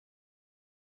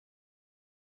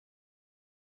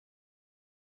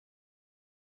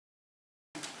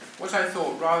What I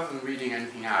thought, rather than reading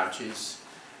anything out, is,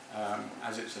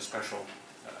 as it's a special,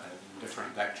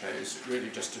 different lecture, is really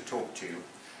just to talk to you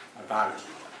about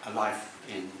a life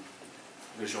in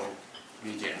visual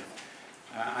media.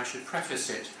 I should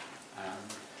preface it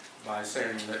by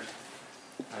saying that,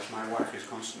 as my wife is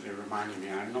constantly reminding me,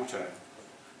 I'm not a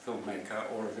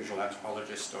filmmaker or a visual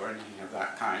anthropologist or anything of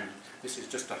that kind. This is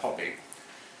just a hobby.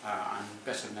 I'm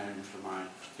better known for my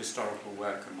historical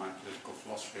work and my political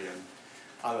philosophy and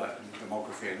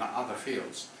demography and other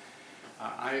fields.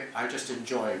 I just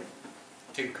enjoy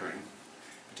tinkering,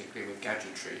 particularly with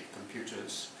gadgetry,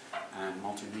 computers and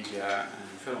multimedia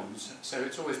and films. So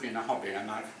it's always been a hobby, and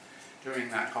during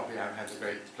that hobby I've had the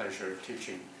great pleasure of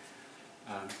teaching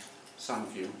some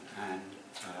of you and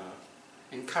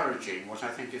encouraging what I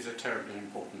think is a terribly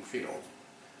important field.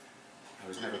 I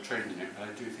was never trained in it, but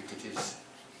I do think it is,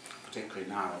 particularly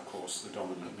now, of course, the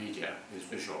dominant media is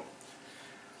visual.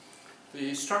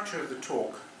 The structure of the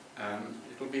talk,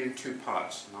 it will be in two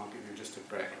parts, and I'll give you just a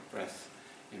breath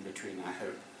in between, I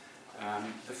hope.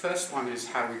 The first one is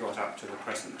how we got up to the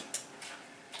present,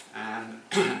 and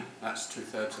that's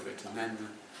 2/3 of it, and then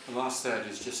the last third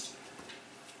is just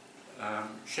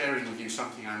sharing with you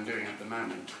something I'm doing at the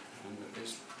moment, and that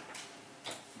is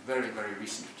very, very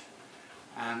recent,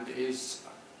 and is,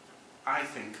 I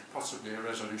think, possibly a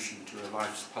resolution to a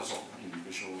life's puzzle in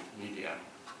visual media.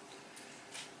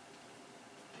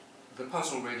 The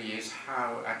puzzle really is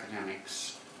how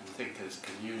academics and thinkers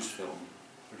can use film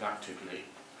productively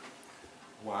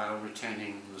while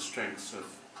retaining the strengths of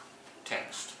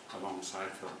text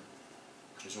alongside film,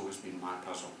 which has always been my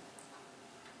puzzle.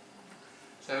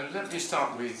 So let me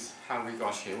start with how we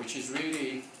got here, which is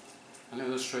really an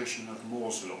illustration of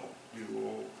Moore's law. You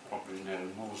all probably know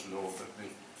Moore's law, that the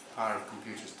power of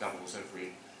computers doubles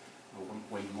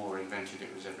when Moore invented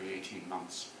it, was every 18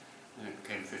 months. Then it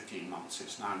became 15 months,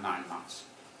 it's now 9 months.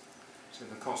 So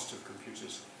the cost of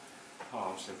computers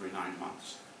halves every 9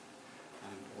 months,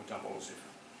 or doubles,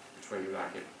 which way you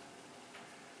like it.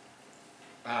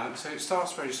 So it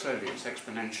starts very slowly, it's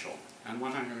exponential, and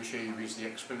what I'm going to show you is the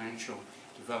exponential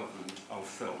development of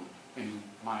film in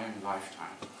my own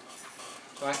lifetime.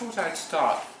 So I thought I'd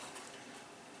start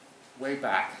way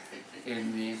back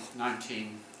in the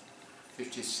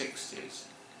 1950s, 60s,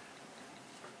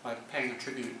 by paying a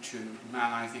tribute to a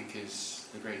man I think is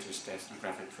the greatest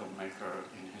ethnographic filmmaker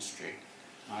in history,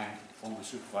 my former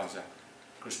supervisor,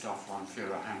 Christoph von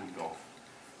Führer-Hammendorf.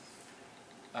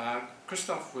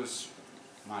 Christoph was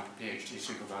my PhD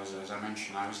supervisor, as I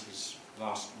mentioned. I was his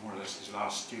last, more or less his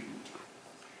last student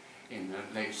in the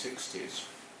late 60s.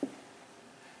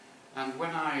 And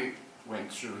when I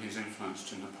went through his influence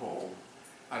to Nepal,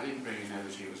 I didn't really know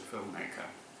that he was a filmmaker.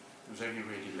 It was only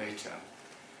really later.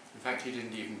 In fact, he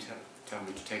didn't even tell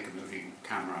me to take a moving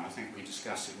camera. I think we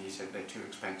discussed it and he said they're too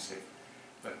expensive,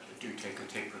 but do take a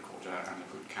tape recorder and a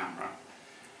good camera.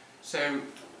 So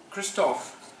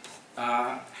Christoph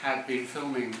had been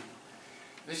filming,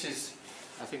 this is,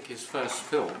 I think, his first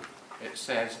film. It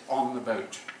says, On the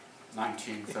Boat,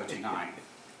 1939.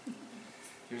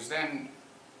 He was then,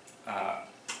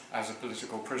 as a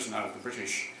political prisoner of the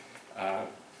British,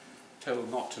 told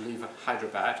not to leave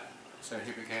Hyderabad. So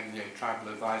he became the tribal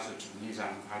advisor to the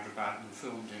Nizam of Hyderabad and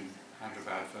filmed in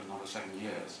Hyderabad for another 7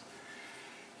 years.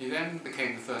 He then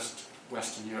became the first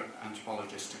Western Europe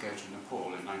anthropologist to go to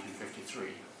Nepal in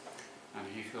 1953, and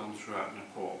he filmed throughout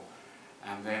Nepal,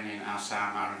 and then in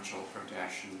Assam, Arunachal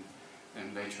Pradesh, and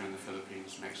then later in the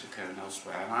Philippines, Mexico and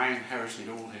elsewhere. And I inherited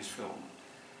all his film.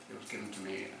 It was given to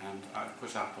me, and I've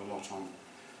put up a lot on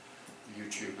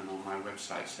YouTube and on my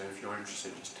website, so if you're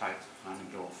interested, just type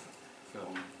Hammendorf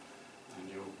film and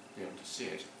you'll be able to see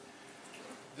it.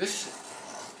 This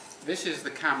is the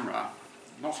camera,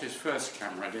 not his first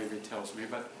camera, David tells me,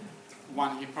 but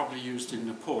one he probably used in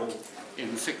Nepal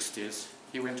in the 60s.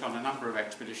 He went on a number of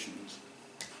expeditions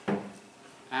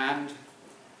and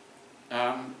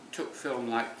took film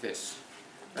like this.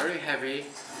 Very heavy,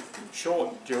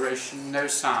 short duration, no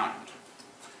sound.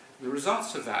 The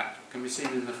results of that can be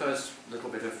seen in the first little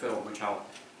bit of film, which I'll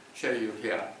show you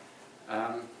here,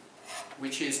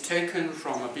 which is taken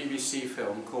from a BBC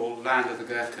film called Land of the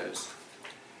Gurkhas.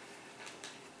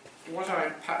 What I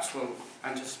perhaps will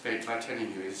anticipate by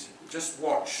telling you is just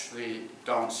watch the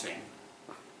dancing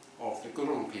of the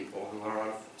Gurung people who are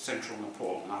of central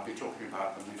Nepal, and I'll be talking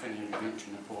about them if any of you have been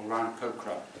to Nepal, around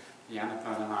Pokhara, the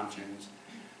Annapurna Mountains.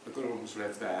 The Gurungs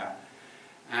live there,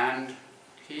 and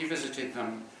he visited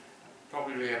them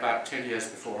probably about 10 years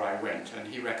before I went,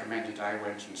 and he recommended I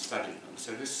went and studied them.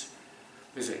 So this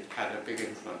visit had a big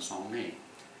influence on me.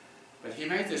 But he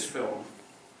made this film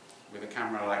with a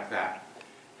camera like that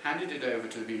handed it over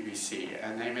to the BBC,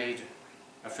 and they made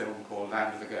a film called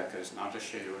Land of the Gurkhas, and I'll just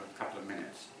show you a couple of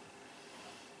minutes.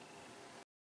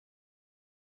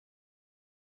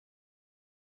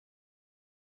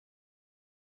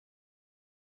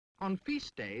 On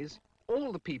feast days,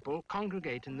 all the people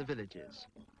congregate in the villages.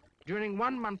 During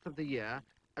 1 month of the year,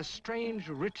 a strange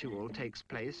ritual takes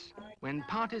place when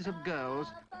parties of girls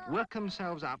work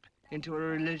themselves up into a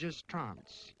religious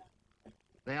trance.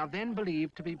 They are then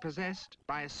believed to be possessed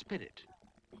by a spirit,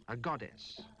 a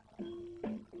goddess.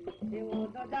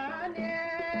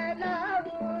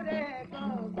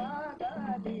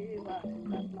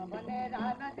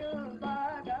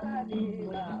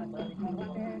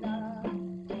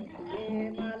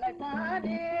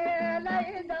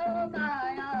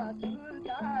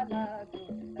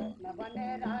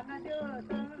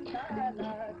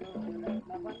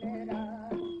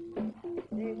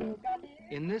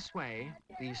 In this way,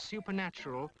 the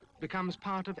supernatural becomes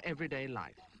part of everyday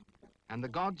life, and the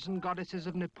gods and goddesses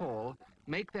of Nepal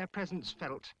make their presence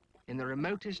felt in the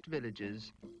remotest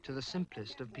villages to the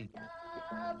simplest of people.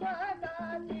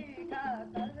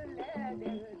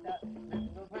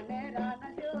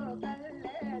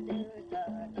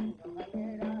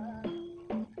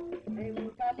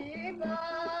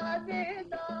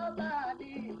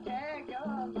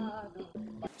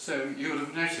 So you'll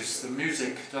have noticed the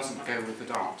music doesn't go with the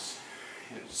dance.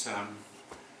 It's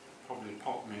probably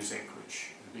pop music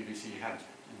which the BBC had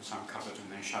in some cupboard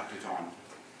and they shoved it on.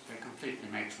 So it completely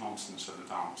makes nonsense of the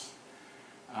dance.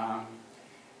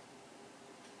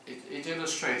 It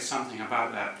illustrates something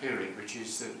about that period, which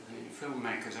is that the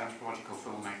filmmakers, anthropological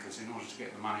filmmakers, in order to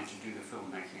get the money to do the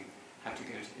filmmaking, had to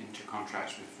get into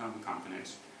contracts with film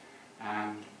companies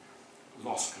and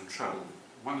lost control.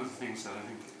 One of the things that I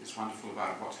think is wonderful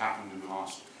about what's happened in the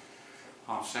last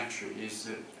half century is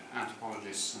that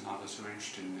anthropologists and others who are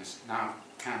interested in this now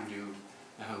can do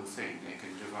the whole thing. They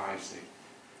can devise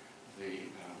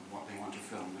what they want to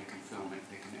film, they can film it,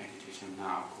 they can edit it, and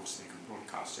now, of course, they can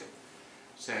broadcast it.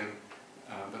 So,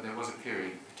 but there was a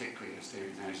period, particularly as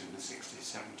David knows, in the 60s,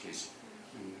 70s,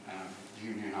 when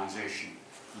unionisation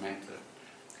meant that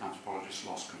anthropologists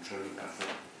lost control of their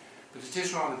film. But it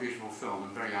is a rather beautiful film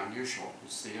and very unusual.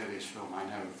 It's the earliest film I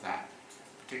know of that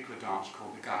particular dance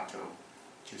called the Gato,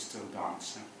 which is still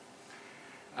dance.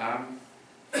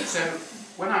 So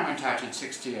when I went out in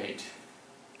 '68,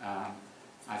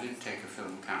 I didn't take a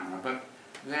film camera, but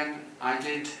then I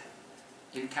did,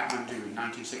 in Kathmandu in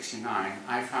 1969,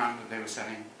 I found that they were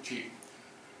selling cheap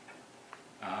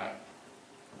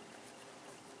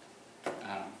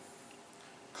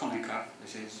Konica,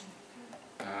 this is,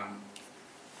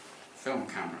 film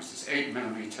cameras. It's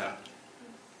 8mm,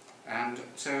 and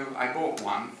so I bought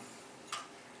one,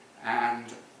 and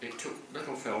it took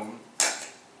little film,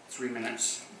 3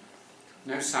 minutes,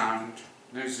 no sound,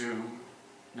 no zoom,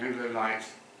 no low light,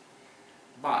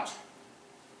 but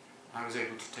I was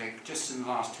able to take, just in the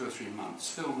last 2 or 3 months,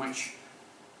 film which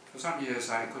for some years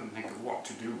I couldn't think of what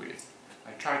to do with.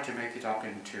 I tried to make it up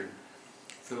into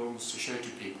films to show to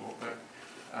people, but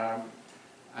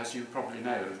as you probably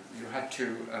know, you had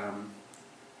to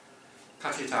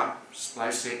cut it up,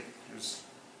 splice it,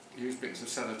 use bits of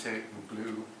sellotape and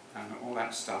glue and all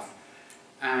that stuff.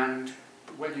 And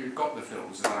when you got the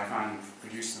films, as I finally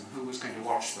produced them, who was going to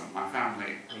watch them? My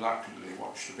family reluctantly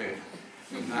watched a bit,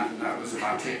 and that was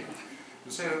about it.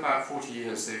 And so about 40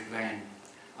 years they've lain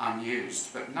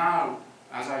unused. But now,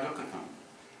 as I look at them,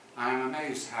 I'm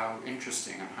amazed how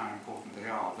interesting and how important they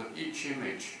are, that each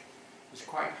image is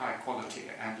quite high quality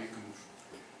and you can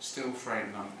still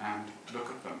frame them and look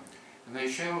at them. And they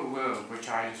show a world which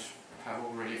I have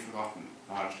already forgotten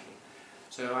largely.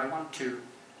 So I want to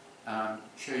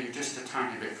show you just a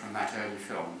tiny bit from that early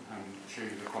film and show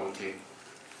you the quality,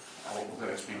 although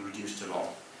it's been reduced a lot.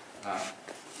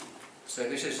 So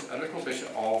this is a little bit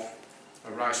of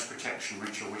a rice protection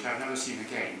ritual which I've never seen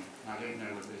again, and I don't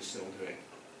know whether they still do it.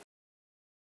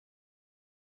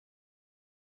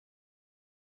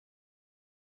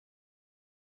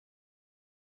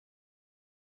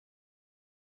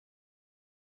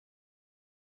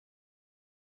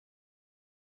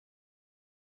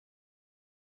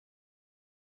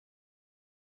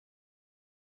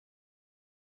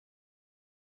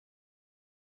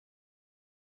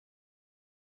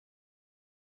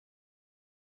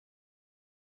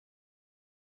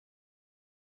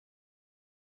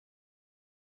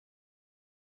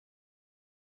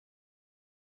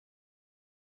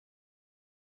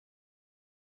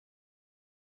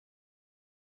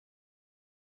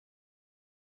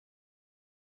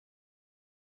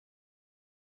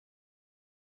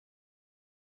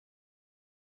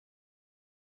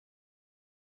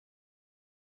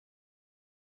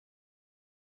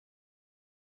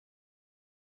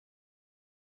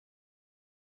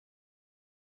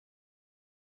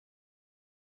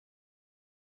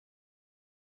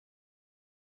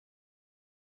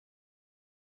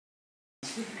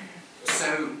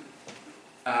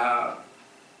 that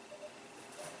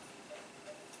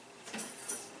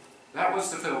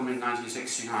was the film in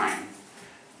 1969.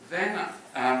 Then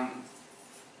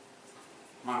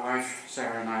my wife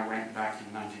Sarah and I went back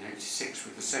in 1986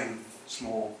 with the same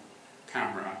small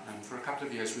camera, and for a couple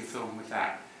of years we filmed with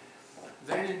that.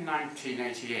 Then in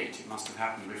 1988, it must have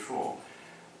happened before,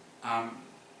 the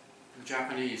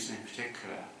Japanese in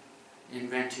particular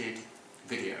invented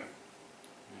video.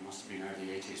 It must have been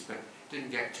early 80s, but it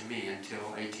didn't get to me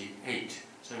until 88.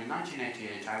 So in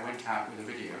 1988 I went out with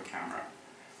a video camera,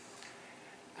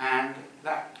 and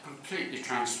that completely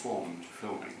transformed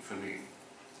filming for me.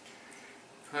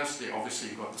 Firstly, obviously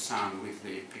you've got the sound with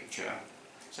the picture.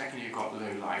 Secondly, you've got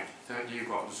low light. Thirdly, you've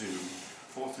got zoom.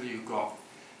 Fourthly, you've got,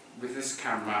 with this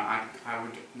camera, I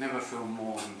would never film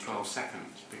more than 12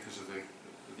 seconds because of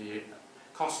the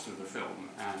cost of the film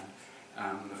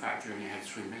and the fact you only had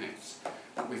 3 minutes.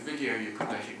 But with video, you could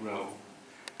let it roll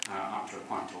up to a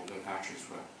point, although batteries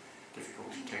were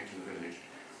difficult to take to the village.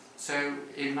 So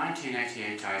in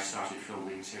 1988, I started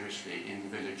filming seriously in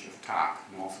the village of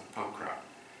Tak, north of Pokhara,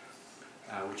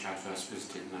 which I first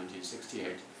visited in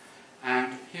 1968.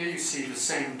 And here you see the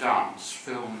same dance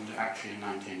filmed actually in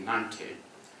 1990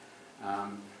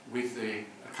 with the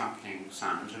accompanying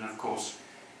sounds, and of course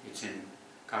it's in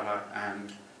colour,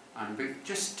 and I'm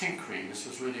just tinkering. This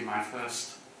was really my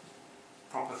first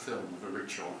proper film of a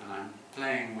ritual, and I'm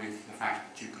playing with the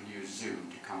fact that you can use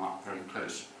zoom to come up very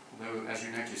close, although as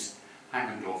you notice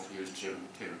Hagendorf used zoom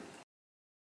too.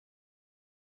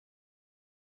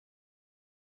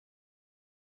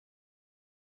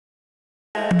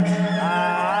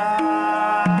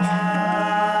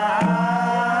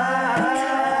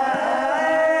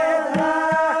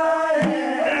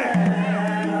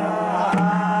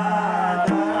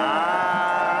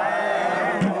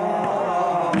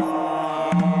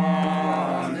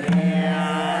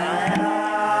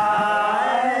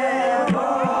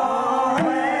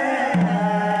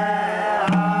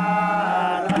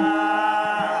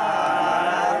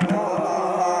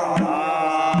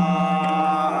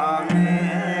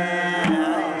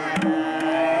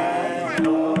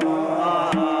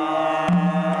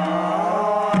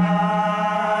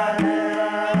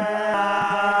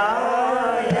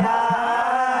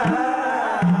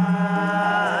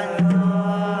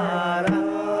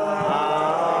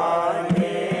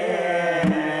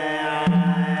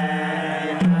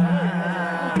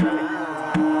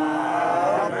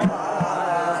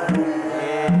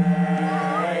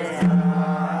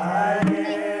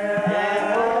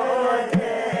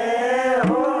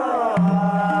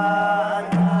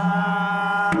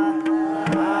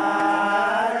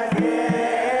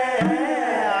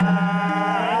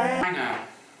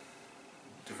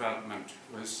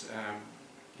 Was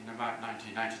in about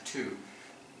 1992.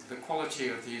 The quality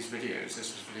of these videos,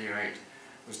 this was video 8,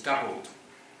 was doubled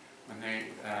when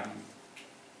they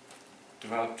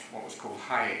developed what was called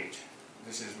High 8.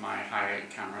 This is my High 8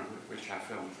 camera, which I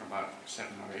filmed for about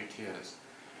 7 or 8 years.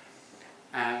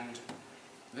 And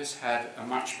this had a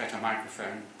much better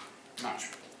microphone, much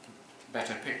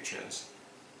better pictures.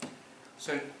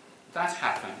 So that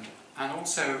happened, and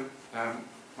also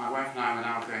my wife and I were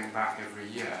now going back every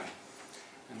year.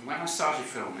 And when I started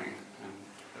filming, and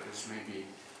this may be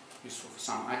useful for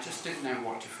some, I just didn't know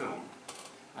what to film.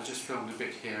 I just filmed a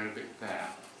bit here, a bit there.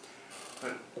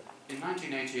 But in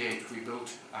 1988 we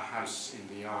built a house in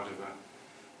the yard of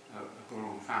a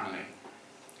Gurung family.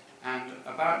 And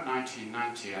about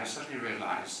 1990 I suddenly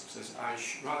realised that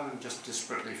rather than just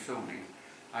desperately filming,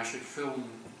 I should film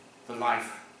the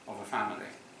life of a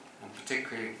family, and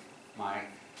particularly my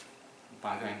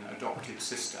by then adopted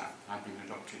sister. I'd been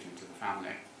adopted into the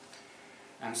family,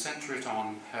 and centre it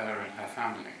on her and her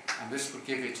family, and this would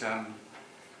give it a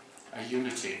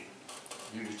unity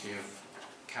of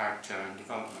character and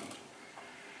development,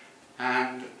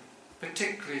 and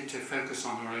particularly to focus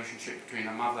on the relationship between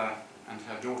a mother and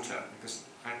her daughter, because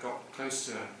I got close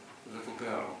to the little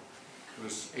girl who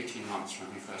was 18 months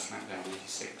when we first met there in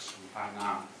 86, and by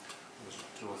now it was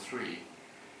 2 or 3,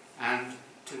 and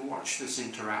to watch this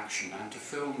interaction and to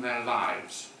film their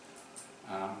lives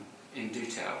in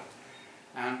detail.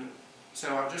 And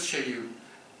so I'll just show you,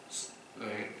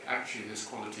 actually this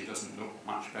quality doesn't look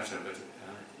much better, but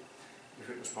if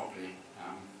it was properly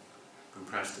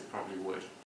compressed it probably would.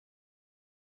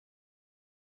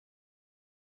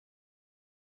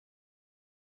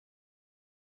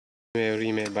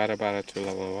 Rime bara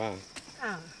chula wa.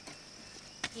 Ah,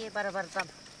 ye bara tab.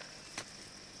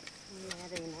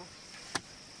 Mere na.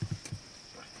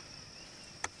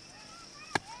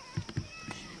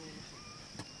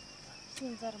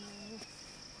 Sinjar mo.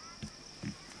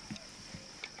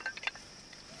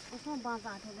 Kosong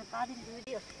bangsa tu le tadi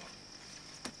video.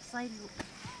 Saya lu.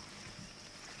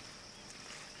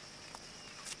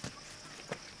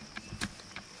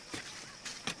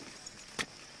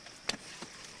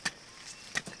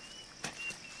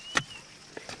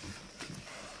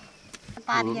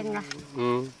 Tadi yang lah.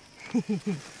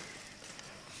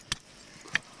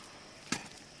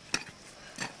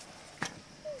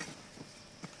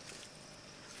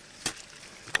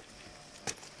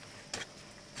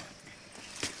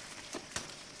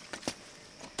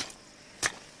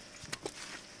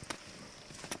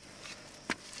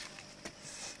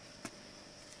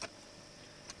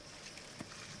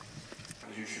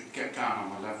 You should get down on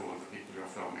the level of the people you're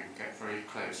filming, get very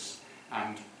close,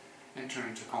 and enter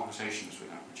into conversations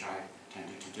with them, which I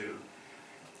tended to do.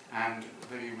 And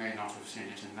though you may not have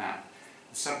seen it in that,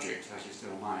 the subject, that is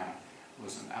Bill Meyer,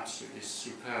 was an absolutely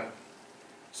superb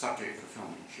subject for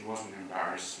filming. She wasn't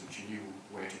embarrassed and she knew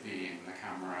where to be in the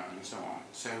camera and so on.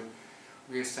 So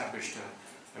we established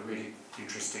a really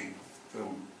interesting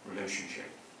film relationship.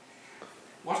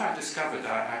 What I discovered,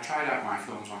 I tried out my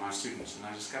films on my students, and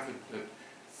I discovered that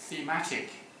thematic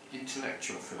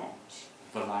intellectual films,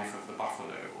 The Life of the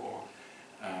Buffalo or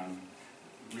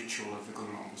Ritual of the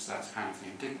Gurungs, that kind of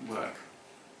thing, didn't work.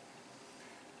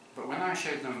 But when I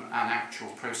showed them an actual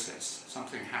process,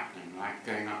 something happening, like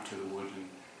going up to the wood and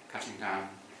cutting down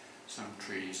some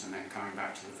trees and then coming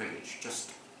back to the village,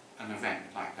 just an event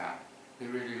like that, they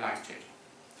really liked it.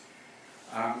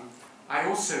 I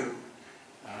also,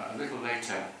 a little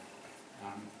later,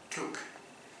 took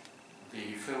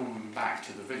the film back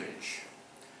to the village.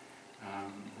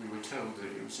 We were told that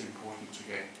it was important to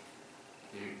get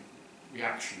the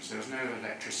reactions. There was no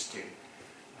electricity,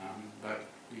 but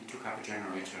we took up a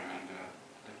generator and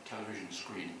a television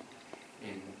screen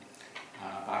in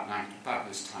about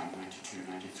this time,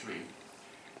 92, 93,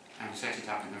 and set it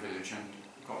up in the village and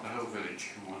got the whole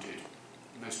village who wanted.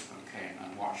 Most of them came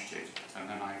and watched it, and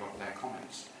then I got their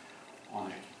comments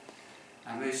on it.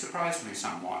 And they surprised me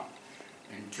somewhat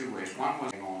in two ways. One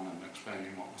was going on and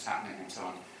explaining what was happening and so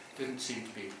on. Didn't seem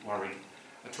to be worried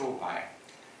at all by it.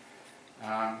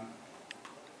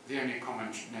 The only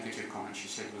negative comment she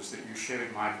said was that you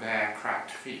showed my bare,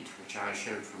 cracked feet, which I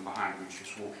showed from behind when she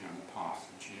was walking on the path,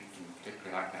 and she didn't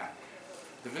particularly like that.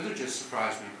 The villagers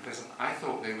surprised me because I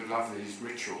thought they would love these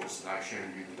rituals that I've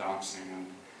shown you, the dancing and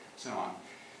so on.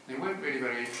 They weren't really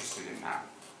very interested in that.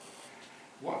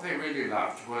 What they really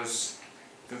loved was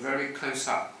the very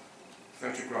close-up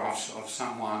photographs of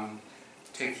someone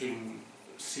taking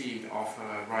seed off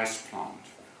a rice plant,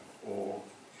 or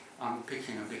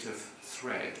unpicking a bit of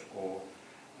thread, or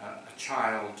a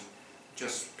child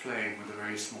just playing with a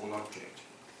very small object.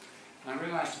 And I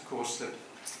realized, of course, that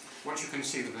what you can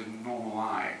see with the normal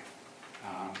eye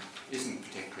isn't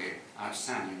particularly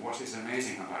outstanding. What is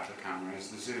amazing about the camera is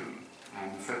the zoom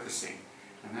and the focusing,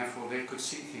 and therefore they could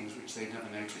see things which they'd never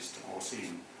noticed or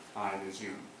seen by the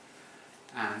zoom.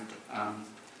 And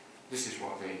this is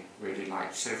what they really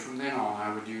liked. So from then on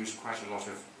I would use quite a lot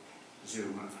of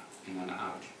zoom in and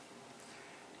out.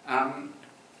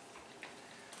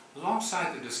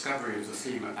 Alongside the discovery of the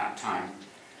theme at that time,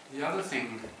 the other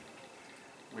thing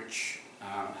which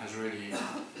has really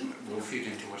will feed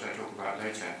into what I talk about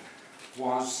later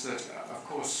was that, of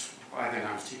course, by then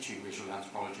I was teaching visual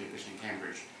anthropology a bit in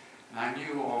Cambridge, and I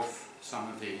knew of some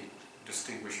of the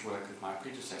distinguished work of my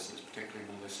predecessors, particularly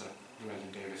Melissa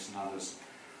Llewellyn-Davis and others,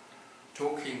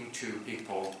 talking to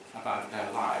people about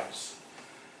their lives,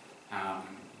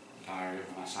 Diary of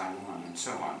a Maasai Woman and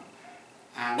so on.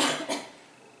 And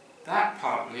that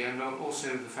partly, and also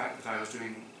the fact that I was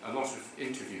doing a lot of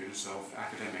interviews of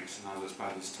academics and others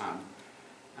by this time,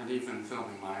 and even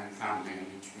filming my own family and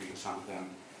interviewing some of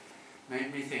them,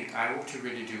 made me think I ought to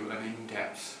really do an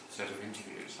in-depth set of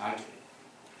interviews. I'd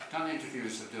done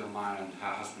interviews of Bill Meyer and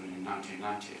her husband in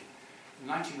 1990. In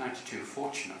 1992,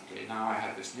 fortunately, now I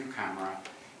had this new camera,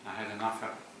 I had enough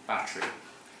battery.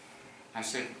 I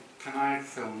said, can I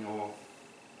film your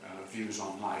views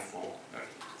on life, or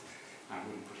I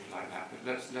wouldn't put it like that,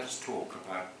 but let's talk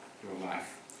about your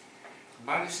life. And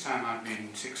by this time I'd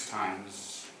been 6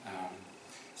 times,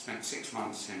 spent 6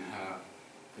 months in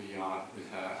the yard with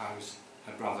her. I was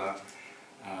her brother.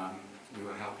 We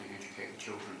were helping educate the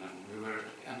children, and we were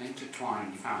an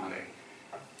intertwined family.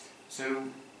 So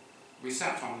we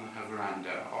sat on her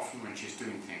veranda, often when she's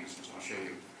doing things, as I'll show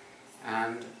you,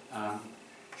 and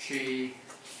she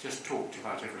just talked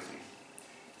about everything.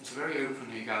 It's a very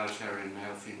openly egalitarian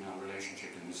male-female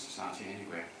relationship in this society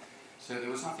anyway. So there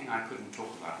was nothing I couldn't talk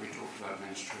about. We talked about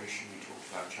menstruation, we talked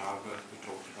about childbirth, we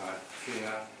talked about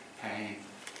fear, pain,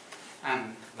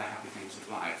 and the happy things of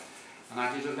life. And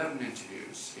I did 11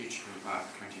 interviews, each of them about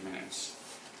 20 minutes.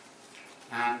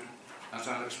 And as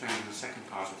I'll explain in the second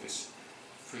part of this,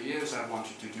 for years I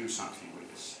wanted to do something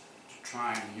with this, to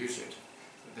try and use it.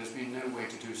 But there's been no way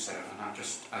to do so, and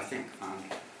I think, found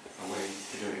a way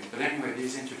to do it. But anyway,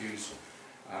 these interviews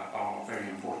are very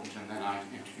important, and then I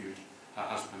interviewed her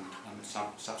husband, and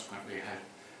subsequently her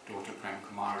daughter Prem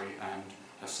Kumari, and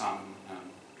her son, and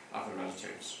other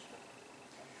relatives.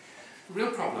 The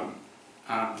real problem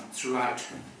throughout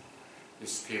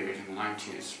this period in the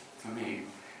 90s, for me,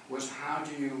 was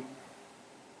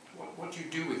what do you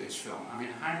do with this film? I mean,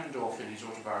 Heinendorf in his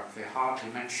autobiography hardly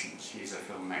mentions he's a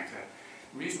filmmaker.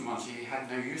 The reason was he had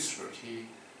no use for it.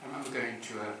 I remember going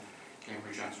to a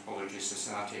Cambridge Anthropology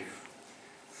Society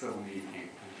film evening,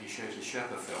 and he showed a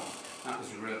Sherpa film. That was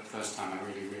the first time I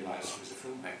really realised he was a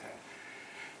filmmaker.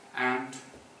 And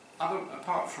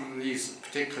apart from these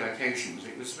particular occasions,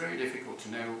 it was very difficult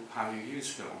to know how you use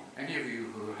film. Any of you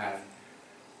who have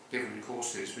given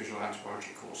courses, visual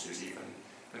anthropology courses even,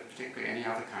 but particularly any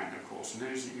other kind of course,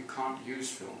 knows that you can't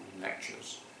use film in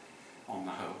lectures on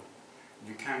the whole.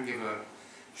 You can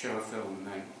show a film and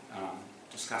then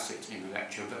discuss it in a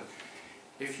lecture, but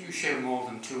if you show more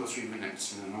than 2 or 3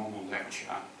 minutes in a normal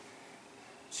lecture,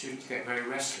 students get very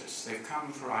restless. They've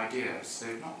come for ideas,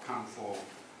 they've not come for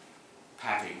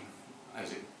padding,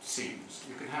 as it seems.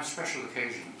 You can have special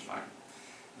occasions like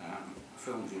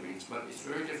film viewings, but it's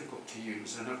very difficult to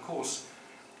use. And of course,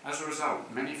 as a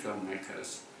result, many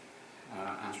filmmakers,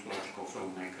 anthropological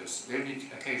filmmakers, the only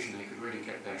occasion they could really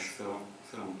get their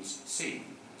films seen,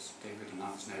 as David and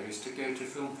others know, is to go to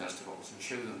film festivals and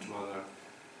show them to other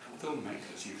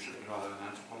filmmakers usually, rather than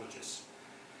anthropologists.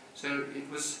 So it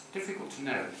was difficult to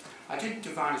know. I did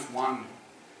devise one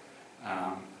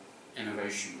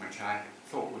innovation which I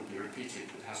thought would be repeated,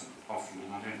 but hasn't often,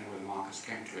 and I don't know whether Marcus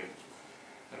came to it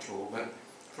at all. But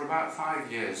for about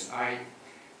 5 years I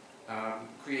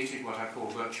created what I call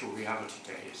virtual reality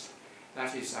days.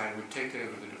 That is, I would take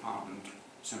over the department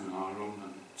seminar room,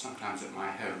 and sometimes at my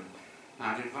home, and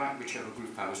I'd invite whichever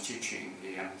group I was teaching,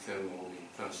 the MPhil or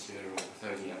the first year or the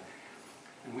third year,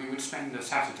 and we would spend a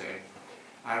Saturday.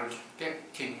 I would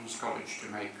get King's College to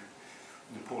make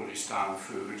Nepali style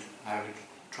food. I would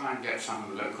try and get some of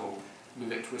the local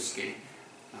millet whiskey,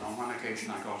 and on one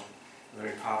occasion I got a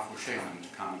very powerful shaman to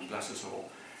come and bless us all.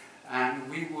 And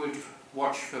we would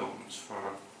watch films for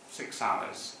 6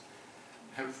 hours,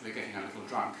 hopefully getting a little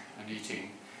drunk and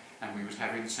eating, and we would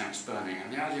have incense burning.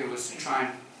 And the idea was to try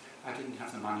and, I didn't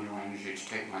have the money or energy to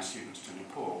take my students to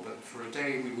Nepal, but for a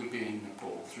day we would be in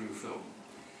Nepal through film.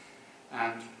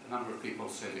 And a number of people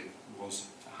said it was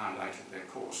a highlight of their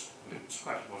course, but it was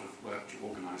quite a lot of work to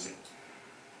organise it.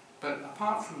 But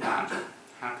apart from that,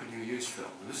 how can you use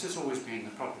film? And this has always been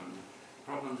the problem.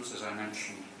 The problems, as I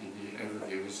mentioned in the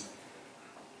overview, is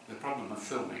the problem of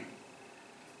filming,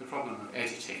 the problem of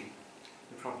editing,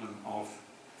 the problem of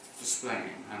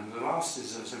displaying, and the last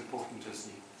is as important as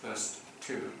the first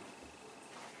two.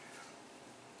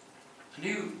 A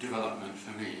new development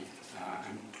for me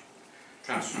and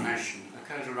transformation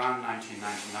occurred around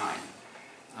 1999.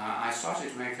 I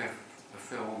started to make a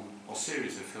film, or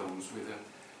series of films, with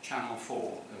Channel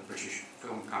 4, a British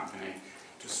film company,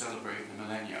 to celebrate the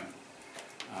millennium.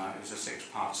 It was a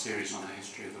 6-part series on the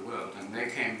history of the world, and they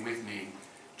came with me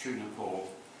to Nepal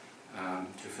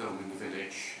to film in the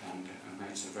village, and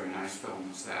made some very nice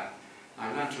films there.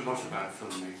 I learnt a lot about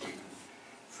filmmaking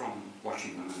from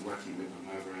watching them and working with them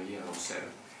over a year or so.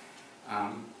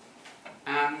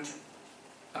 And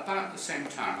about the same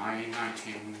time, i.e.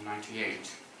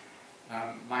 1998,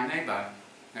 my neighbour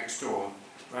next door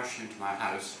rushed into my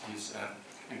house. He's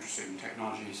interested in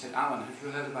technology. He said, "Alan, have you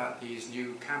heard about these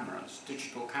new cameras,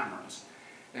 digital cameras?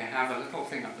 They have a little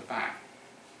thing at the back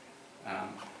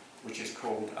which is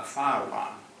called a fire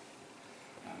run,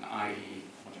 i.e.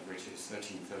 whatever it is,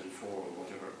 1334 or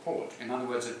whatever port. In other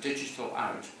words, a digital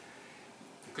out.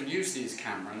 You can use these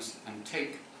cameras and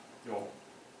take your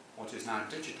what is now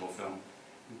digital film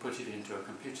and put it into a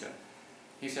computer."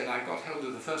 He said, "I got hold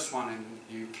of the first one in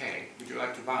the UK. Would you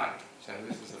like to buy it?" So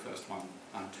this is the first one,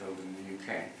 I'm told, in the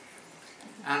UK.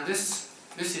 And this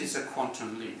is a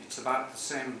quantum leap. It's about the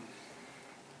same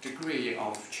degree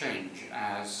of change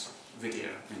as video,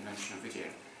 the invention of video.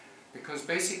 Because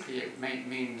basically it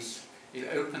means it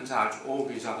opens out all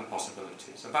these other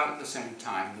possibilities. About the same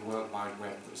time, the World Wide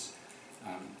Web was,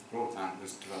 broadband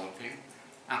was developing.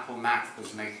 Apple Mac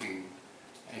was making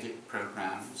edit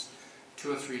programs.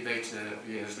 2 or 3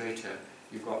 years later,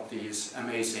 you got these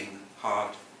amazing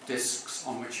hard disks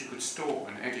on which you could store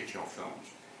and edit your films.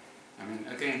 I mean,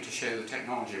 again, to show the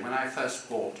technology, when I first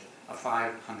bought a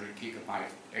 500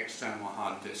 gigabyte external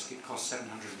hard disk. It costs £750.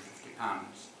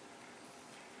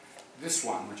 This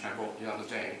one, which I bought the other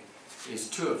day, is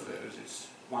 2 of those. It's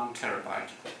 1 terabyte,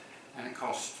 and it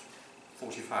cost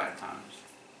 £45.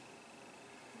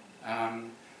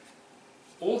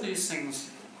 All these things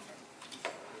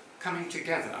coming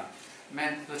together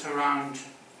meant that around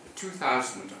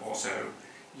 2000 or so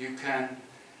you can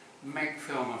make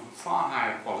film of far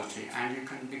higher quality, and you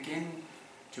can begin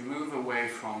to move away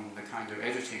from the kind of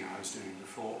editing I was doing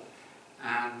before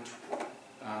and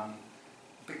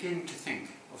begin to think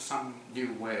of some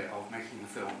new way of making the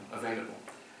film available.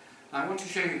 Now, I want to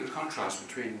show you the contrast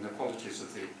between the qualities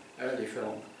of the early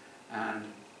film and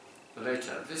the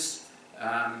later. This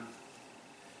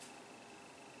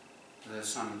there's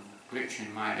some glitch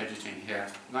in my editing here.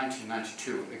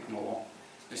 1992, ignore.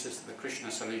 This is the Krishna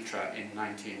Salitra in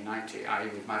 1990, i.e.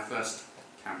 with my first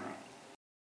camera.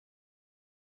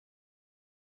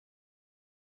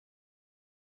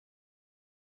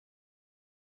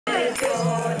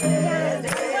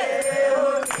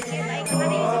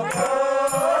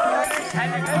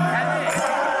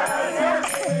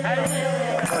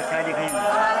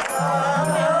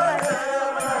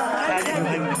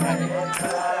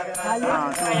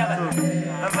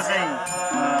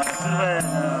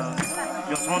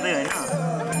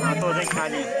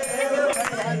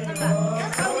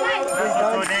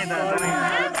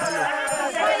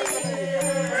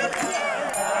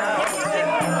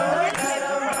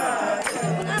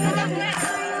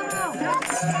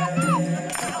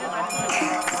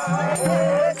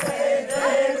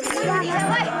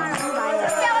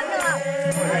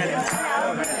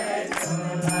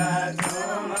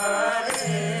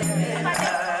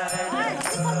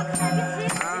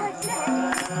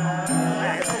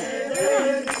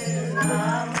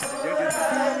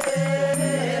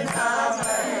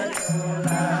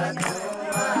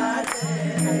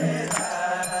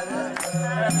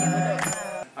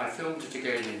 I filmed it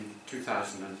again in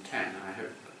 2010. I hope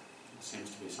there seems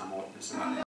to be some oddness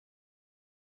about it.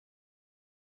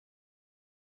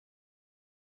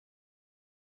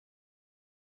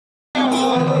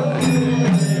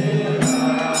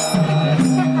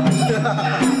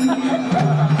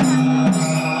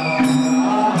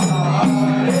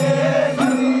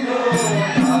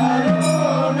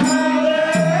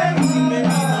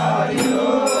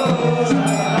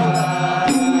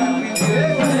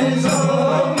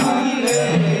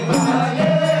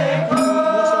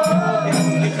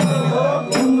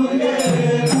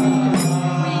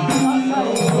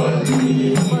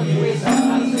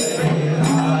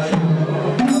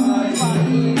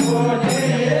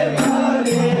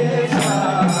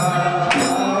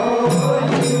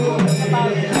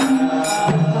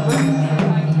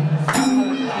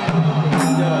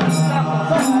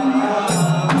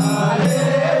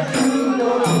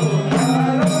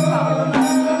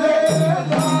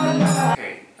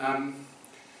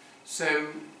 So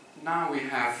now we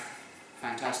have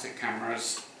fantastic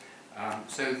cameras.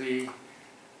 So the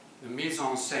mise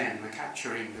en scène, the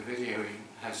capturing, the videoing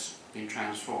has been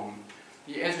transformed.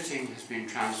 The editing has been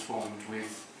transformed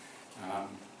with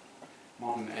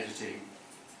modern editing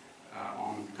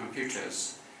on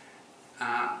computers.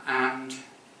 And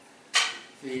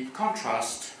the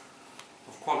contrast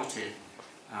of quality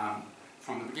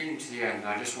from the beginning to the end,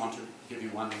 I just want to give you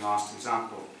one last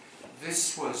example.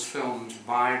 This was filmed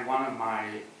by one of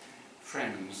my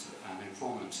friends and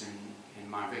informants in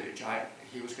my village.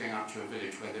 He was going up to a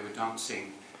village where they were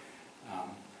dancing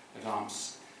a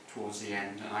dance towards the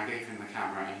end, and I gave him the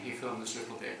camera and he filmed this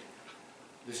little bit.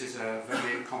 This is a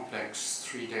very complex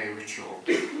 3-day ritual,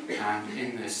 and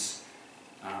in this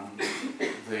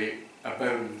a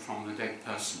bone from the dead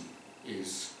person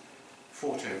is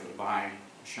fought over by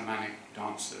shamanic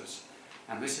dancers.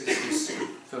 And this is his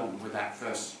film with that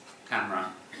first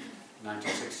camera,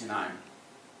 1969.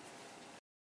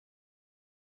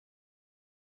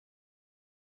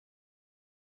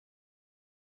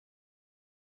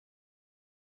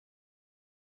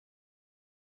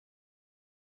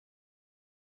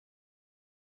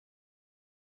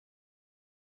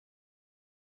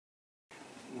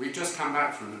 We've just come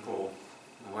back from Nepal,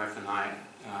 my wife and I,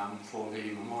 for the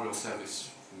memorial service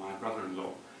for my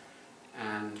brother-in-law,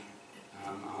 and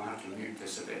I'll have to mute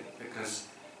this a bit because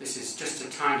this is just a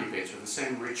tiny bit of the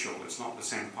same ritual. It's not the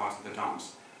same part of the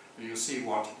dance, but you'll see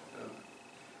what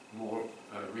more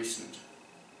recent,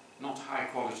 not high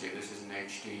quality, this is an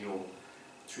HD or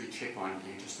 3-chip or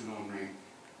anything, just an ordinary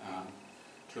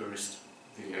tourist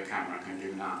video camera can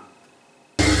do now.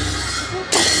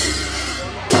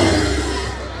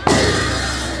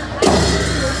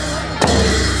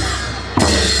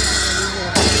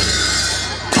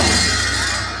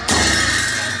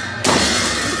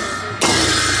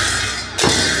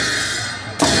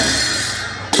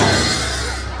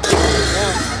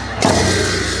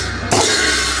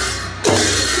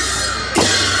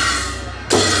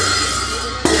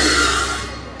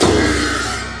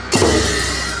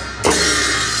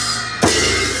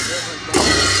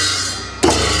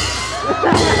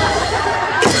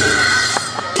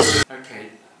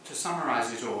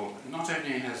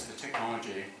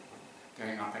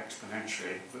 going up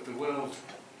exponentially, but the world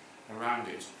around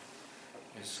it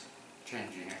is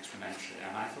changing exponentially.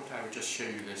 And I thought I would just show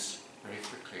you this very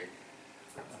quickly,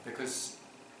 because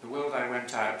the world I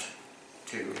went out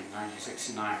to in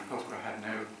 1969, Pokhara had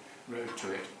no road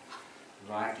to it,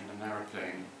 arrived in an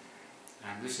aeroplane,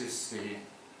 and this is the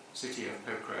city of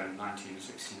Pokhara in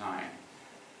 1969,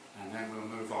 and then we'll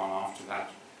move on after that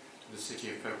to the city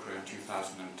of Pokhara in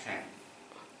 2010.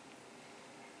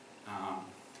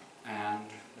 And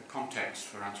the context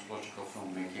for anthropological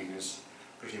filmmaking is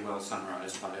pretty well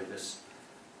summarised by this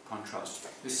contrast.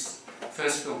 This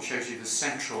first film shows you the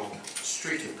central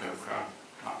street of Pokhara,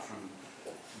 up from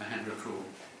Mahendra Kool,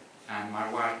 and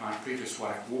my previous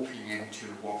wife walking into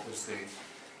what was the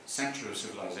centre of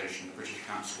civilization, the British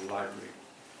Council Library,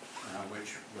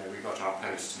 where we got our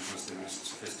post and was the most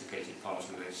sophisticated part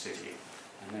of the city.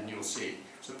 And then you'll see,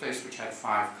 it's a place which had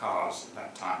 5 cars at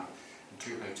that time, and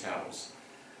 2 hotels,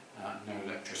 no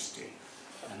electricity,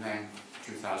 and then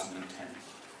 2010.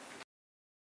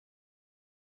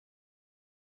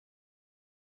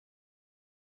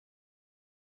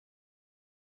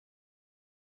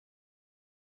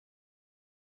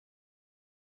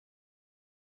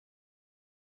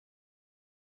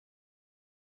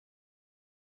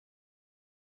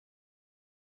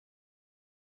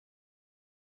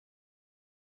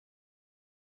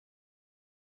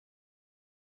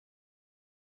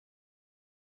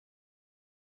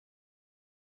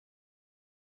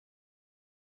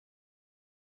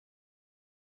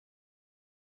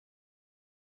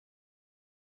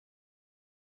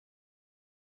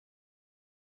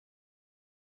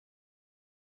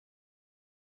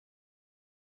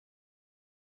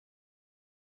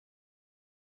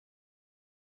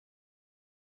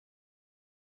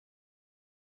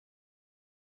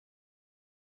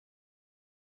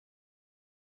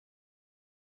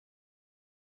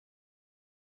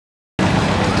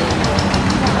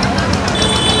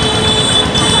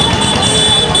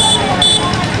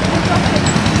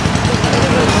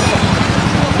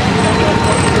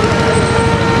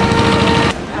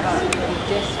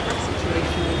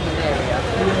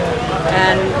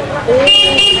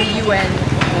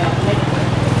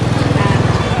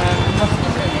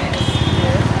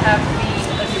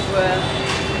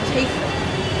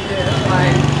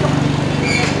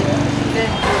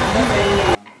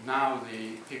 Now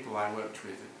the people I worked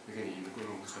with at the beginning, the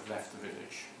Gurungs, have left the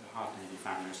village. The Hardnady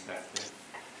family has left it.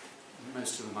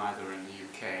 Most of them either in the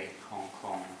UK, Hong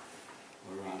Kong,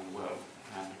 or around the world,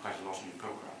 and quite a lot in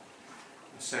Pokhara.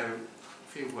 So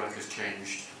field work has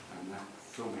changed, and the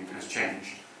filming has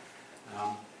changed,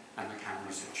 and the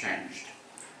cameras have changed.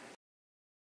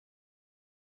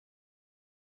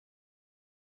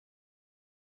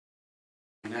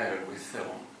 Know with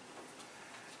film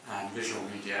and visual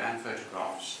media and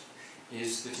photographs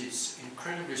is that it's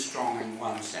incredibly strong in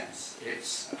one sense.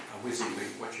 It's a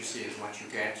WYSIWYG, what you see is what you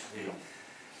get. The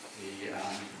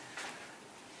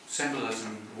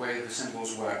symbolism, the way the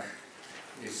symbols work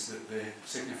is that the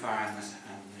signifier and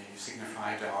the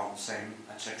signified are the same,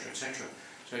 etc., etc.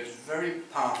 So it's very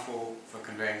powerful for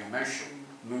conveying emotion,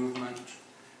 movement,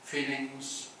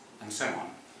 feelings, and so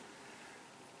on.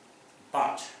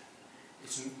 But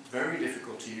it's very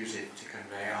difficult to use it to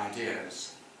convey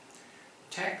ideas.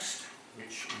 Text,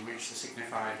 in which the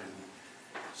signified and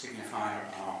the signifier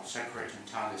are separate,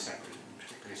 entirely separate, in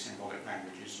particularly symbolic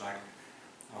languages like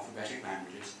alphabetic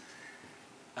languages,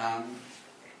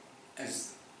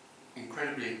 is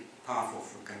incredibly powerful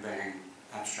for conveying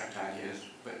abstract ideas,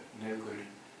 but no good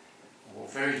or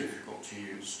very difficult to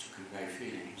use to convey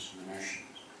feelings and emotions.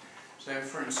 So,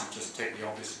 for instance, just take the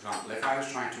obvious example. If I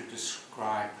was trying to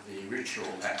describe the ritual,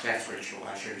 that death ritual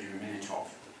I showed you a minute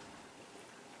of,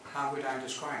 how would I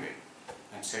describe it?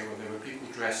 I'd say, well, there were people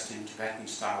dressed in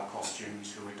Tibetan-style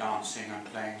costumes who were dancing and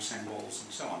playing cymbals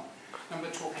and so on. And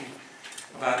we're talking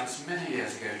about this many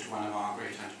years ago to one of our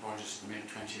great anthropologists in the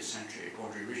mid-20th century,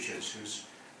 Audrey Richards, whose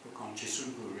book on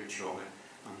Chisungu ritual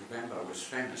on November was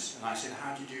famous. And I said,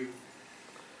 how did you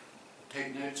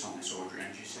take notes on this, Audrey?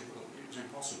 And she said, well, it was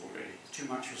impossible, really. Too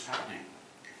much was happening.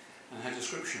 And her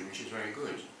description, which is very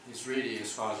good, is really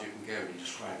as far as you can go in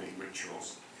describing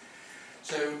rituals.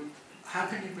 So, how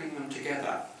can you bring them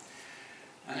together?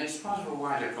 And it's part of a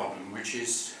wider problem, which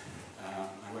is,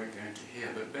 I won't go into here,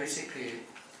 but basically,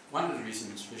 one of the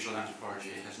reasons visual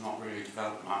anthropology has not really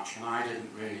developed much, and I didn't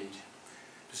really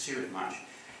pursue it much,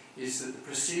 is that the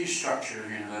prestige structure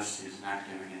of universities and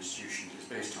academic institutions is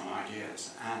based on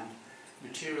ideas, and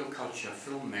material culture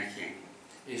filmmaking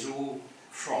is all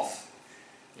froth.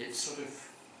 It's sort of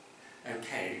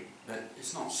okay, but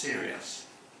it's not serious.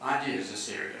 Ideas are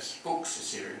serious, books are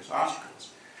serious,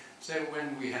 articles. So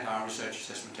when we had our research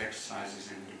assessment exercises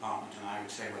in the department and I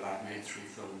would say, well, I've made 3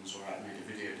 films or I've made a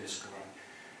video disc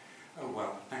or oh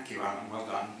well, thank you Alan, well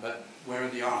done, but where are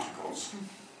the articles?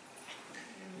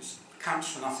 It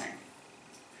counts for nothing,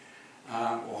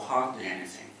 or hardly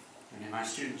anything. I mean, my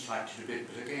students liked it a bit,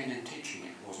 but again in teaching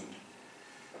it wasn't.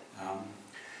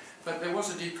 But there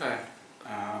was a deeper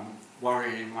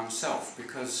worry in oneself,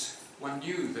 because one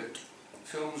knew that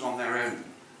films on their own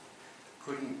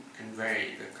couldn't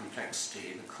convey the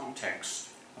complexity, the context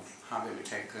of how they were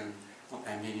taken, what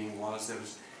their meaning was.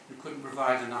 You couldn't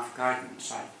provide enough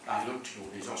guidance. I looked at all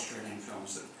these Australian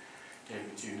films that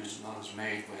David Eunice and others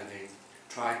made, where they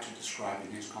tried to describe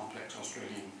in these complex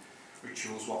Australian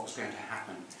rituals what was going to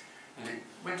happen. And it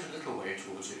went a little way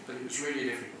towards it, but it was really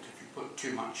difficult. If you put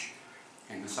too much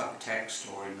in the subtext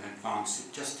or in the advance,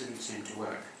 it just didn't seem to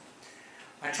work.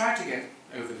 I tried to get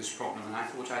over this problem, and I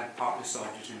thought I'd partly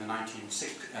solved it in the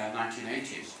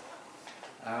 1980s,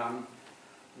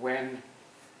 when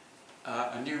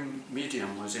a new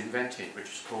medium was invented, which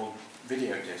is called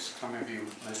video disc. Most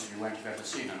of you won't have ever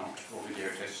seen an optical video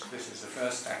disc. This is the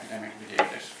first academic video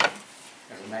disc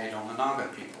ever made on the Naga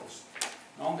peoples.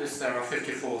 And on this there are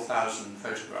 54,000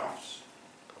 photographs,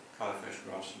 colour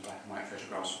photographs and black and white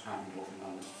photographs of Hammond in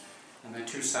London. And they're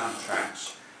 2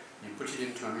 soundtracks. You put it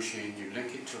into a machine, you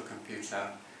link it to a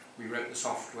computer. We wrote the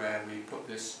software, we put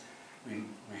this, we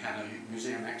had a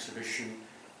museum exhibition,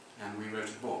 and we wrote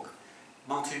a book.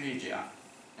 Multimedia,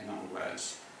 in other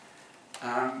words.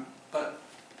 But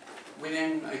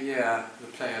within a year, the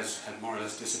players had more or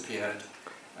less disappeared.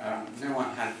 No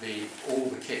one had all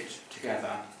the kit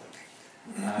together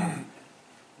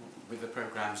with the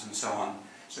programs and so on.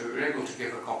 So we were able to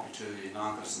give a copy to the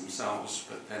Nagas themselves,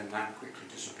 but then that quickly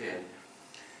disappeared.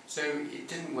 So it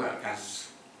didn't work as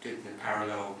did the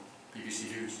parallel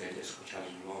BBC Doomsday disc, which I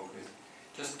was involved with.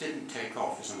 Just didn't take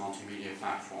off as a multimedia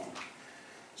platform.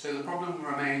 So the problem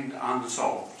remained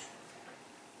unsolved.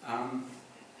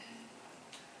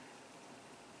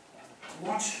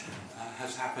 What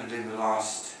has happened in the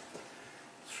last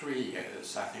 3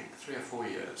 years, I think, 3 or 4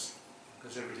 years,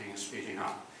 because everything is speeding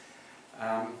up,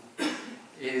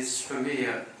 is for me,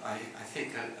 I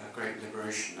think, a great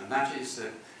liberation, and that is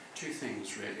that 2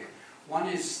 things really. One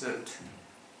is that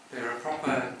there are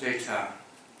proper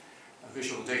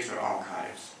visual data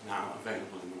archives now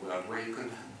available in the world, where you can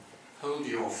hold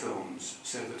your films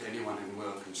so that anyone in the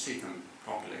world can see them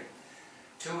properly.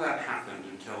 Till that happened,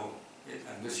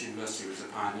 and this university was a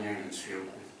pioneer in this field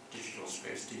with digital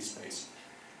space, DSpace,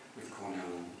 with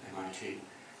Cornell and MIT,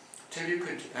 till you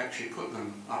could actually put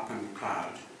them up in the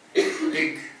cloud,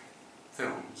 big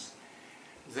films,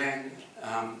 then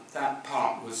that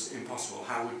part was impossible.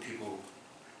 How would people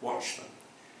watch them?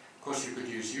 Of course you could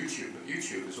use YouTube, but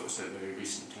YouTube is also very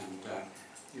recent, and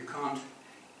you can't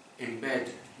embed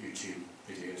YouTube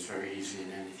videos very easily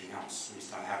in anything else. At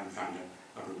least I haven't found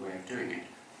a good way of doing it.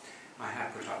 I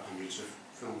have put up hundreds of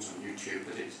films on YouTube,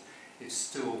 but it's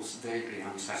still vaguely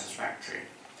unsatisfactory.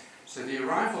 So the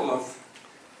arrival of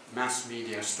mass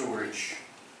media storage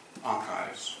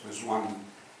archives was one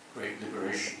great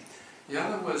liberation. The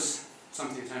other was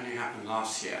something that only happened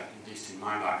last year, at least in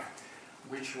my life,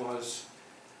 which was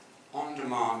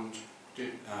on-demand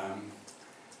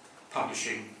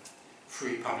publishing,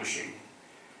 free publishing.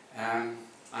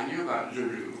 I knew about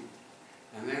Lulu,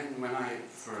 and then when I,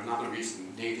 for another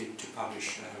reason, needed to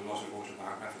publish a lot of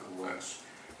autobiographical works,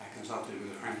 I consulted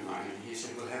with a friend of mine, and he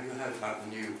said, well, have you heard about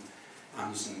the new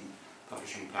Amazon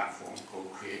publishing platform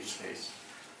called CreateSpace?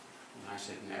 And I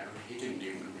said no. He didn't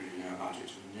even really know about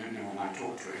it, and no one I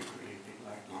talked to, really, people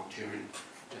like Mark Turin,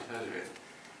 had heard of it.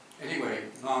 Anyway,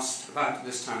 about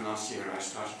this time last year, I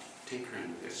started tinkering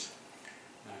with this.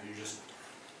 You just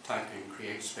type in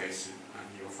CreateSpace and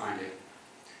you'll find it.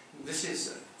 This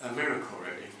is a miracle,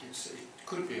 really. It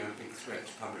could be a big threat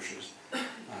to publishers,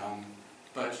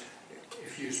 but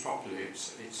if used properly,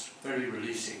 it's very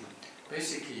releasing.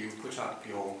 Basically, you put up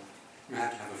you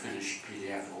have to have a finished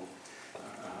PDF of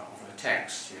a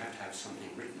text, you have to have something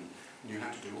written, and you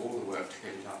have to do all the work to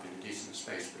get it up in a decent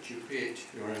space, but you create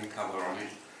your own cover on it,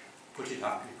 put it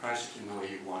up, you price it in the way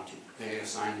you want it, they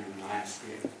assign you an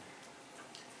ISBN.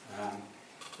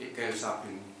 It goes up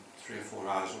in 3 or 4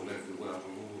 hours all over the world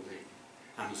on all the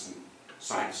Amazon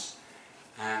sites,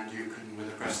 and you can, with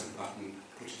a press of a button,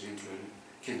 put it into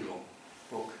a Kindle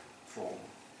book form,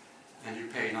 and you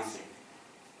pay nothing.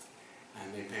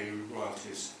 And they pay you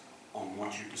royalties on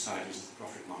what you decide is the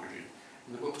profit margin.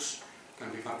 And the books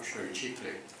can be published very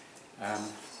cheaply.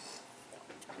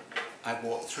 I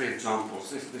bought 3 examples.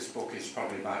 This book is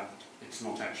probably it's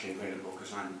not actually available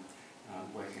because I'm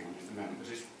working on it at the moment,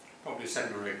 but it's probably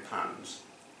 £7 or £8.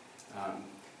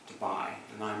 to buy,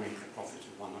 and I make a profit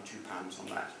of £1 or £2 on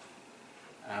that.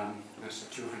 That's a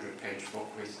 200-page book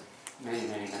with many,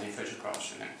 many, many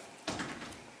photographs in it.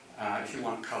 If you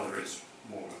want colour, it's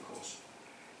more, of course.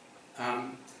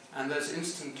 And there's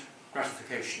instant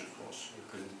gratification, of course. You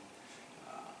can,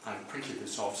 I've printed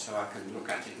this off so I can look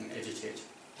at it and edit it,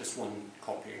 just one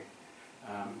copy,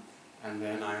 and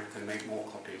then I can make more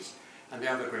copies. And the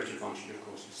other great advantage, of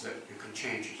course, is that you can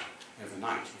change it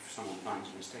overnight. If someone finds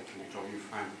a mistake in it, or you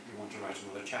find that you want to write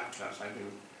another chapter, as I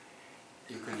do,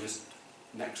 you can just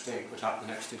next day put up the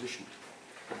next edition.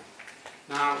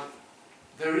 Now,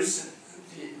 there is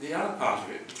the other part of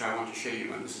it which I want to show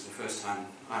you, and this is the first time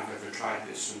I've ever tried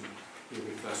this, and you'll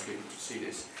be the first people to see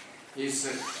this, is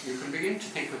that you can begin to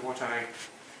think of what I, at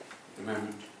the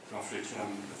moment, roughly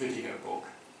term a video book.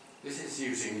 This is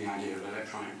using the idea of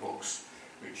electronic books,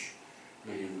 which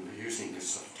many of them are using this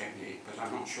sort of technique, but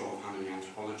I'm not sure how many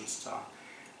anthropologists are.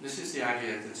 This is the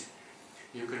idea that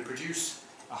you can produce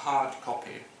a hard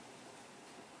copy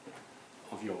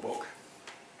of your book,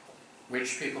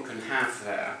 which people can have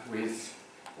there with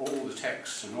all the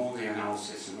text and all the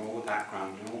analysis and all the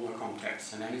background and all the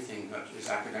context and anything that is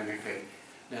academically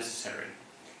necessary.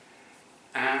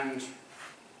 And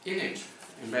in it,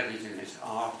 embedded in it,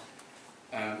 are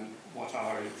what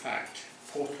are in fact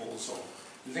portals or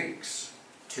links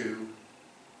to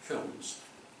films.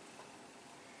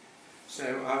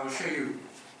 So I will show you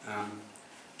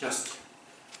just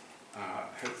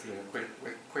hopefully a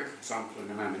quick example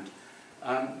in a moment.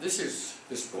 This is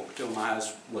this book,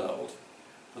 Dillmeyer's World,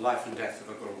 The Life and Death of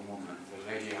a Girl and Woman,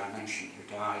 the lady I mentioned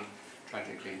who died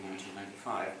tragically in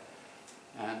 1995.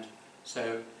 And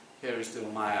so here is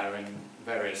Dillmeyer in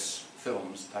various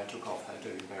films that I took off her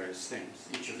doing various things.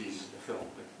 Each of these is a film,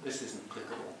 but this isn't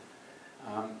clickable.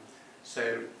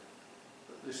 So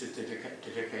this is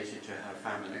dedicated to her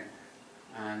family.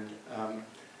 And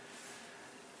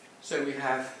so we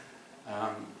have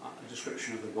a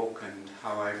description of the book and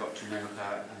how I got to know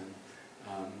her,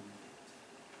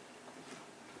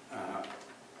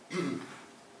 and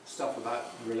stuff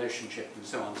about the relationship and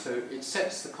so on. So it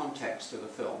sets the context of the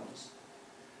films,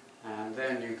 and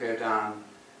then you go down,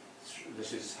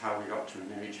 this is how we got to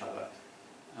know each other.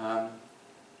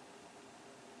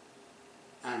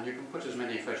 And you can put as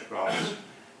many photographs.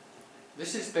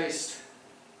 This is based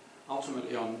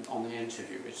ultimately on the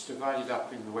interview. It's divided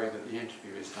up in the way that the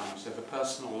interview is done. So the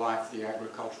personal life, the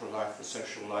agricultural life, the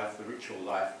social life, the ritual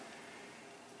life,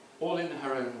 all in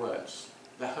her own words.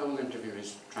 The whole interview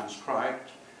is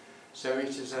transcribed. So it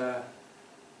is a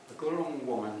Gurung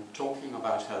woman talking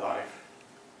about her life.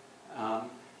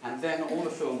 And then all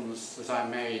the films that I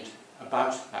made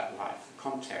about that life, the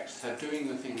context, her doing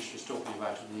the things she's talking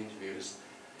about in the interviews,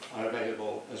 are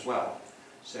available as well.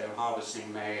 So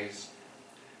harvesting maize,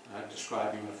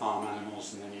 describing the farm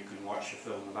animals, and then you can watch a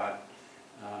film about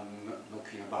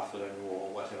milking a buffalo or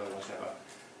whatever.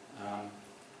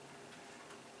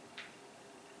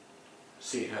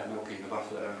 See her milking the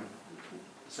buffalo and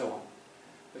so on.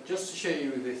 But just to show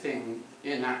you the thing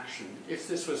in action, if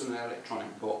this was an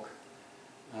electronic book,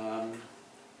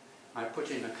 I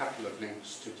put in a couple of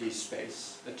links to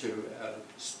DSpace, to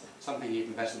something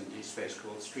even better than DSpace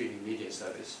called Streaming Media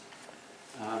Service.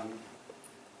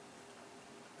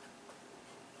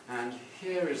 And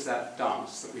here is that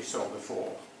dance that we saw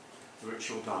before, the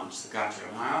ritual dance, the gato,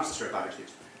 and I asked her about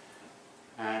it.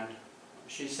 And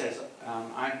she says,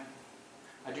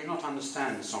 I do not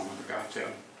understand the song of the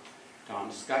gato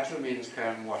dance. Gato means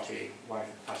Karamwati, wife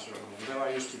of Passaron. Although I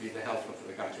used to be the helper for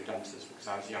the gato dancers because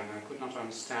I was young, I could not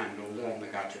understand or learn the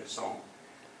gato song.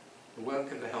 The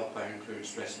work of the helper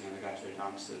includes dressing in the gato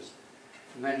dancers.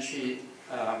 And then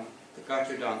the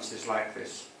gato dance is like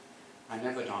this. I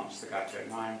never dance the gato.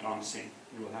 Now I'm dancing.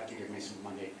 You will have to give me some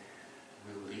money.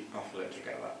 We will eat buffalo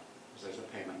together, because there's a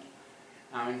payment.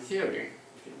 Now in theory,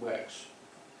 if it works,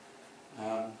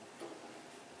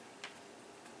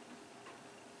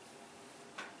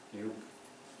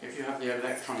 if you have the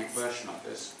electronic version of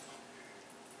this,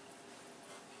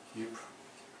 you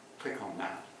click on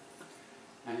that.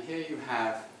 And here you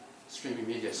have Streaming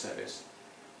Media Service.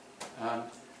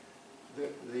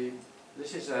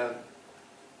 This is a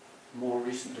more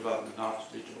recent development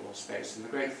after digital space, and the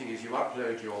great thing is you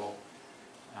upload your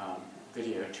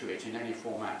video to it in any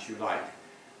format you like,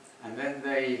 and then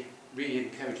they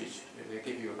re-encode it. They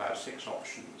give you about 6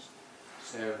 options.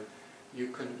 So we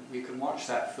can watch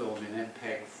that film in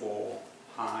MPEG 4,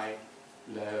 high,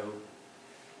 low,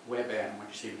 WebM,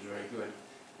 which seems very good,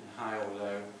 in high or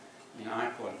low, in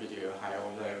iPod video, high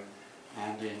or low,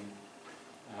 and in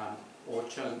or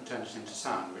turn it into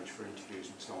sound, which for interviews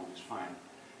and so on is fine.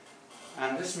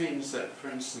 And this means that, for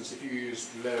instance, if you use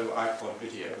low iPod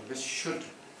video, this should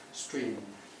stream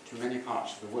to many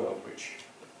parts of the world which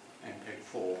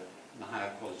MPEG-4 and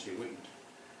higher quality wouldn't.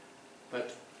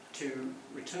 But to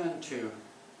return to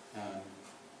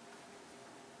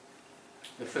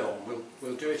the film,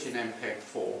 we'll do it in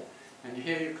MPEG-4, and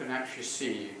here you can actually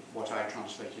see what I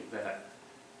translated there,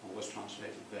 or was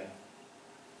translated there.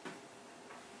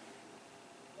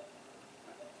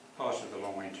 Part of the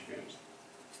long interviews.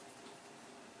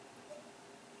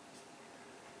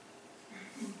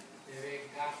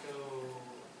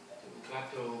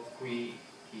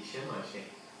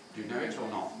 Do you know it or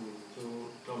not?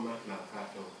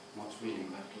 What's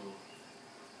meaning?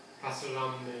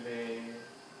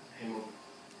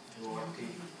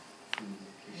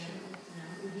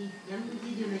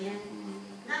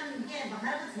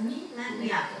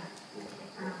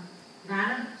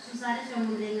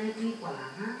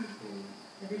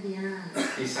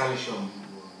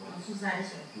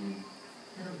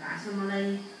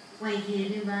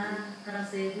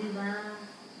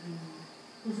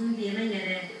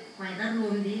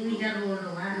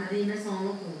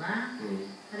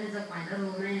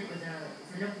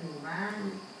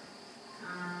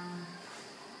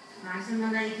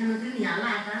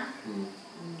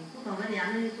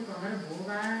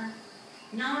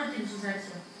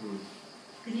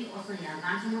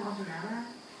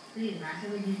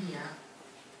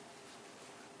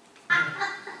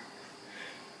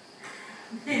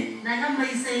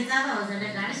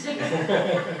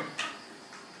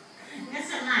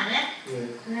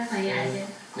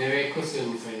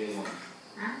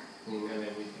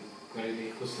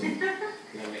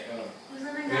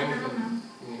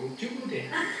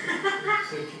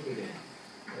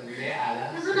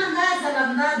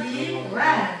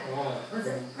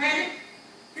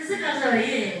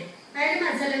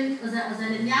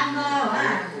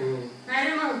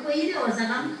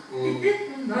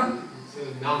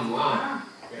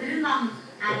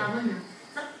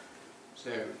 So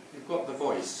you've got the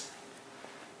voice.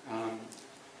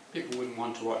 People wouldn't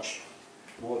want to watch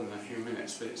more than a few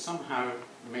minutes, but it somehow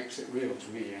makes it real to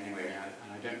me anyway,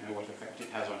 and I don't know what effect it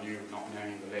has on you, not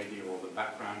knowing the lady or the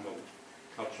background or the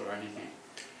culture or anything.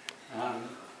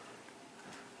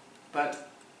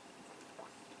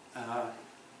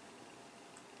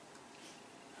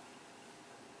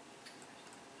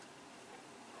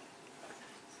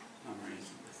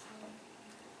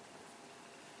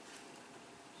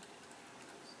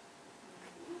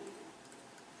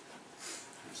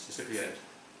 It's disappeared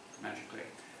magically.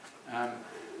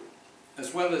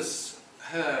 As well as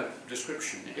her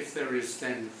description, if there is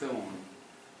then film,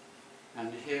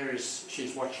 and here is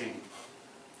she's watching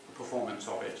the performance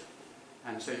of it,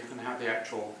 and so you can have the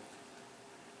actual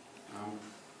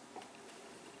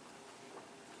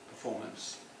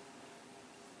performance.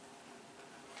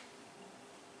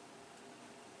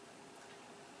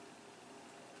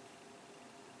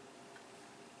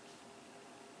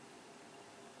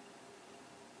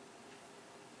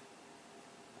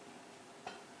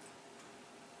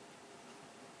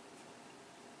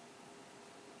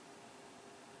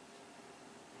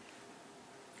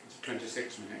 It's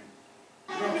 26 minutes.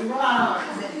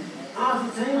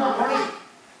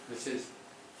 This is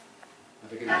the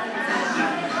beginning.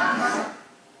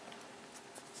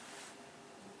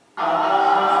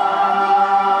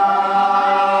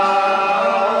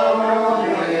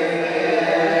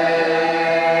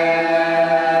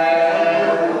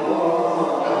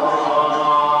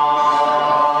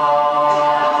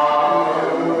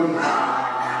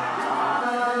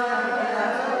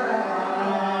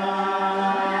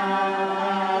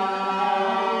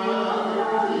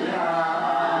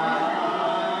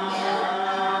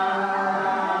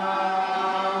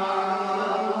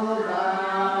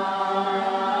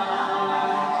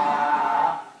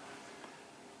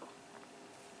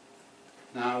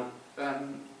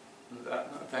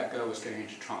 That girl was going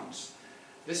into trance.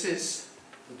 This is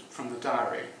from the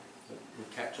diary that we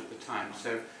kept at the time.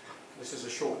 So this is a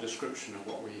short description of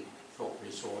what we thought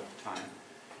we saw at the time.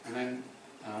 And then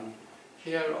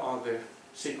here are the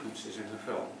sequences in the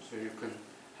film, so you can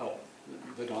help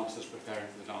the dancers preparing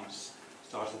for the dance,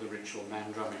 start of the ritual,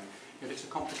 man drumming. If it's a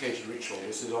complicated ritual,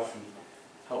 this is often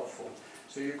helpful.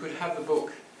 So you could have the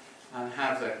book and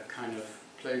have the kind of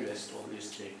playlist, or at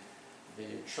least the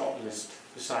shot list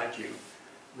beside you.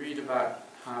 Read about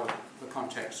how the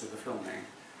context of the filming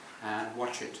and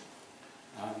watch it.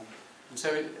 And so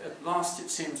at last it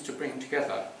seems to bring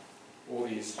together all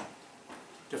these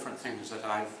different things that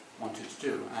I've wanted to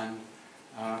do, and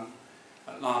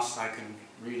at last I can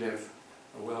relive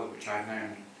a world which I've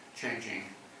known changing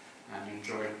and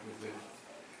enjoyed with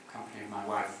the company of my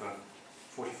wife for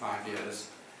 45 years,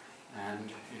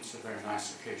 and it's a very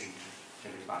nice occasion to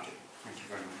tell you about it. Thank you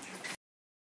very much.